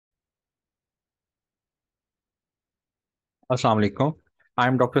Assalamu alaikum. I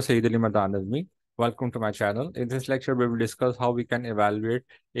am Dr. 𝐒𝐤𝐞𝐭𝐜𝐡. Welcome to my channel. In this lecture, we will discuss how we can evaluate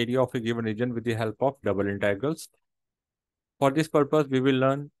area of a given region with the help of double integrals. For this purpose, we will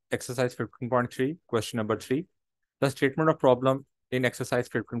learn exercise 15.3, question number 3. The statement of problem in exercise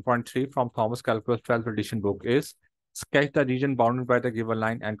 15.3 from Thomas Calculus 12th edition book is: sketch the region bounded by the given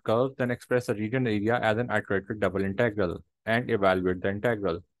line and curve, then express the region area as an iterated double integral and evaluate the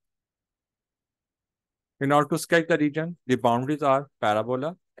integral. In order to sketch the region, the boundaries are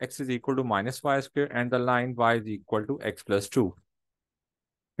parabola, x is equal to minus y square, and the line y is equal to x plus 2.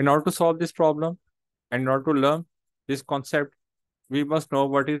 In order to solve this problem, and in order to learn this concept, we must know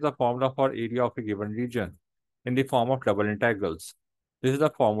what is the formula for area of a given region in the form of double integrals. This is the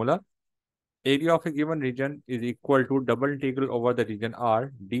formula. Area of a given region is equal to double integral over the region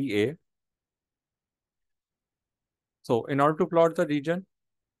R dA. So in order to plot the region,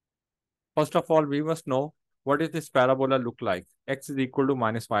 first of all, we must know what is this parabola look like. X is equal to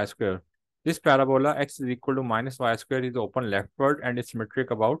minus y square. This parabola x is equal to minus y square is open leftward and is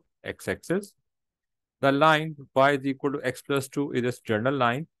symmetric about x-axis. The line y is equal to x plus 2 is a general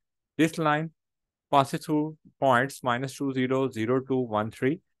line. This line passes through points minus 2, 0, 0, 2, 1,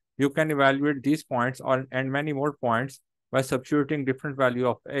 3. You can evaluate these points and many more points by substituting different value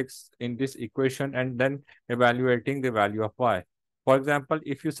of x in this equation and then evaluating the value of y. For example,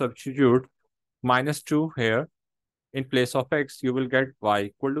 if you substitute minus 2 here in place of x, you will get y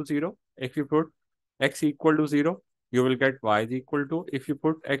equal to 0. If you put x equal to 0, you will get y is equal to. If you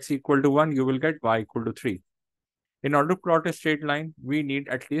put x equal to 1, you will get y equal to 3. In order to plot a straight line, we need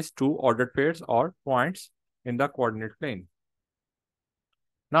at least 2 ordered pairs or points in the coordinate plane.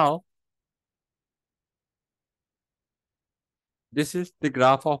 Now, this is the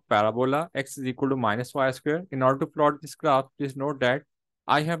graph of parabola x is equal to minus y square. In order to plot this graph, please note that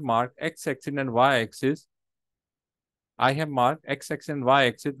I have marked x-axis and y-axis. I have marked x-axis and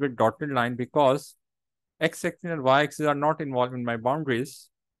y-axis with dotted line because x-axis and y-axis are not involved in my boundaries.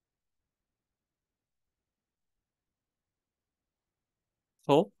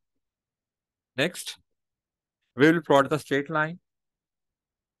 So, next, we will plot the straight line.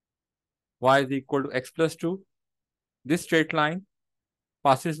 Y is equal to x plus 2. This straight line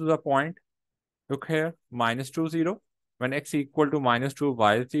passes to the point, look here, minus 2, 0. When x equal to minus 2,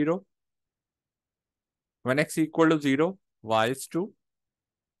 y is 0. When x equal to 0, y is 2.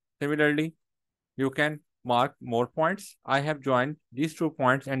 Similarly, you can mark more points. I have joined these 2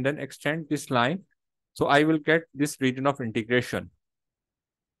 points and then extend this line. So I will get this region of integration.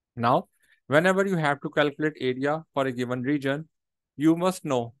 Now, whenever you have to calculate area for a given region, you must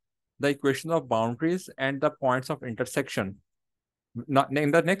know the equation of boundaries and the points of intersection. Now,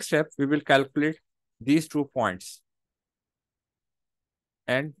 in the next step, we will calculate these 2 points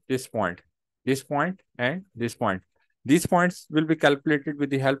and this point and this point. These points will be calculated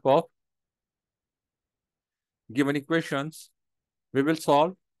with the help of given equations. We will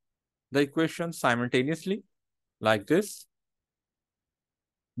solve the equations simultaneously like this.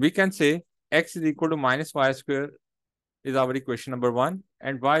 We can say x is equal to minus y square is our equation number 1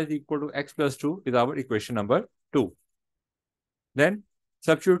 and y is equal to x plus 2 is our equation number 2. Then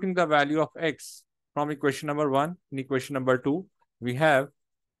substituting the value of x from equation number 1 in equation number 2, we have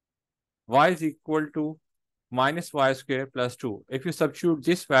y is equal to minus y square plus 2. If you substitute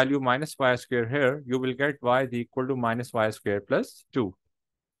this value minus y square here, you will get y is equal to minus y square plus 2.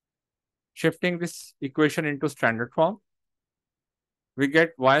 Shifting this equation into standard form, we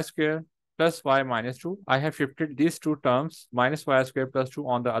get y square plus y minus 2. I have shifted these 2 terms, minus y square plus 2,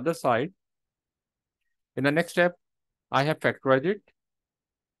 on the other side. In the next step, I have factorized it.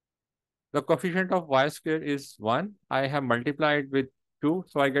 The coefficient of y square is 1. I have multiplied with 2,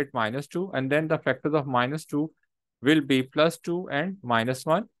 so I get minus 2. And then the factors of minus 2 will be plus 2 and minus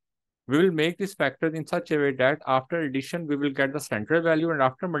 1. We will make these factors in such a way that after addition, we will get the central value, and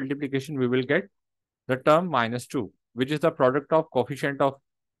after multiplication, we will get the term minus 2, which is the product of coefficient of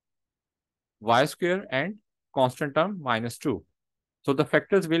y square and constant term minus 2. So the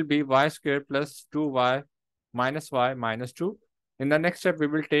factors will be y square plus 2y minus y minus 2. In the next step, we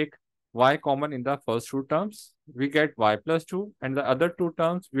will take y common in the first 2 terms. We get y plus 2, and the other 2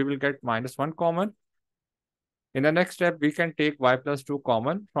 terms, we will get minus 1 common. In the next step, we can take y plus 2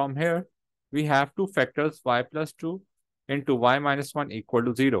 common. From here, we have 2 factors, y plus 2 into y minus 1 equal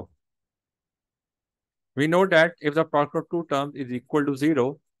to 0. We know that if the product of 2 terms is equal to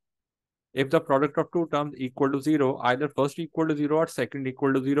 0, either first equal to 0 or second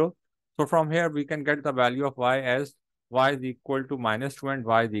equal to 0. So from here, we can get the value of y as y is equal to minus 2 and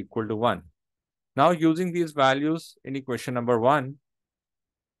y is equal to 1. Now, using these values in equation number 1,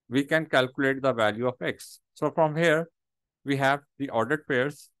 we can calculate the value of x. So from here, we have the ordered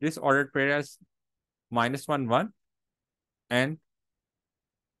pairs. This ordered pair as -1, 1, and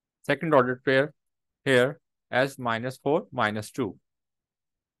second ordered pair here as -4, -2.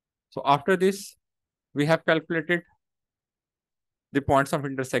 So after this, we have calculated the points of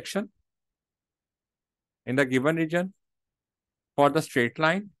intersection in the given region for the straight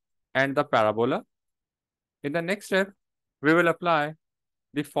line and the parabola. In the next step, we will apply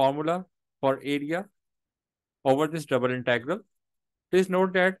the formula for area over this double integral. Please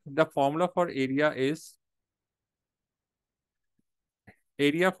note that the formula for area is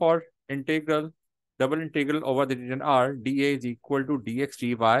area for double integral over the region R, dA is equal to dx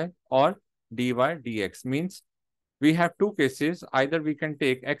dy or dy dx. Means we have two cases. Either we can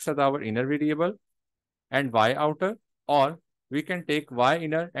take x as our inner variable and y outer, or we can take y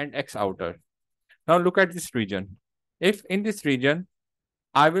inner and x outer. Now look at this region. If in this region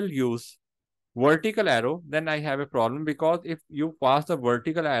I will use vertical arrow, then I have a problem, because if you pass the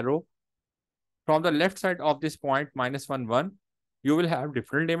vertical arrow from the left side of this point -1, 1, you will have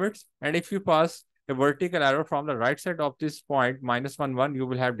different limits. And if you pass a vertical arrow from the right side of this point -1, 1, you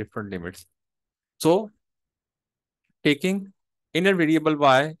will have different limits. So taking inner variable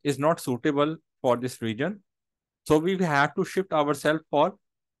y is not suitable for this region. So we have to shift ourselves for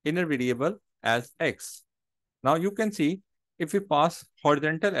inner variable as x. Now you can see, if we pass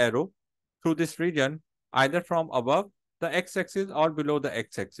horizontal arrow through this region, either from above the x-axis or below the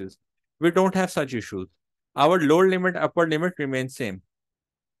x-axis, we don't have such issues. Our lower limit, upper limit remains same.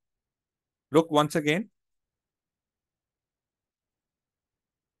 Look once again.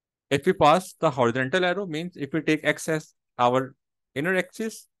 If we pass the horizontal arrow, means if we take x as our inner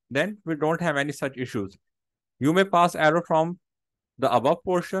axis, then we don't have any such issues. You may pass arrow from the above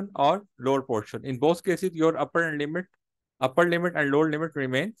portion or lower portion. In both cases, your upper limit and lower limit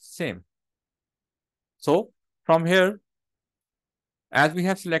remain same. So from here, as we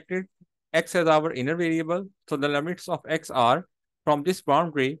have selected x as our inner variable, so the limits of x are, from this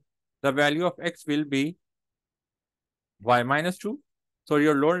boundary, the value of x will be y -2. So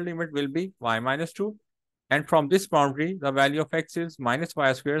your lower limit will be y -2. And from this boundary, the value of x is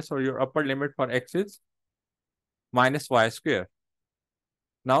 -y square. So your upper limit for x is -y square.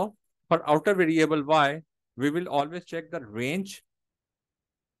 Now, for outer variable y, we will always check the range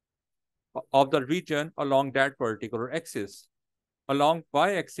of the region along that particular axis. Along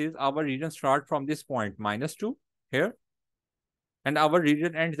y-axis, our region starts from this point -2 here, and our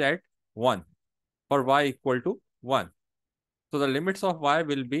region ends at 1 for y equal to 1. So the limits of y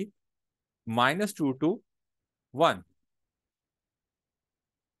will be -2 to 1.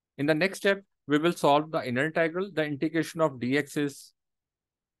 In the next step, we will solve the inner integral. The integration of dx is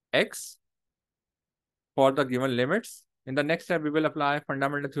x for the given limits. In the next step, we will apply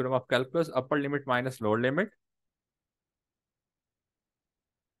fundamental theorem of calculus, upper limit minus lower limit.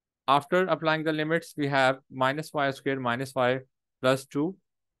 After applying the limits, we have -y square -y plus 2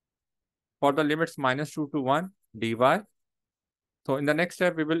 for the limits -2 to 1 dy. So in the next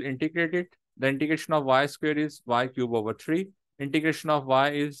step, we will integrate it. The integration of y square is y cube over 3. Integration of y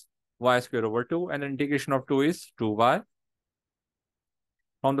is y square over 2. And the integration of 2 is 2y.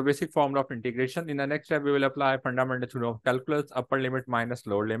 From the basic formula of integration, in the next step, we will apply fundamental theorem of calculus, upper limit minus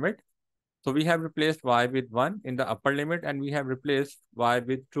lower limit. So we have replaced y with 1 in the upper limit, and we have replaced y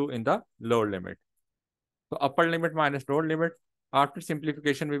with 2 in the lower limit. So upper limit minus lower limit, after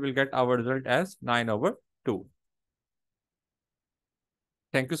simplification, we will get our result as 9/2.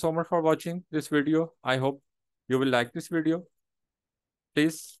 Thank you so much for watching this video. I hope you will like this video.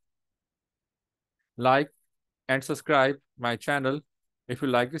 Please like and subscribe my channel if you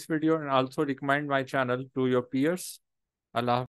like this video, and also recommend my channel to your peers. Allah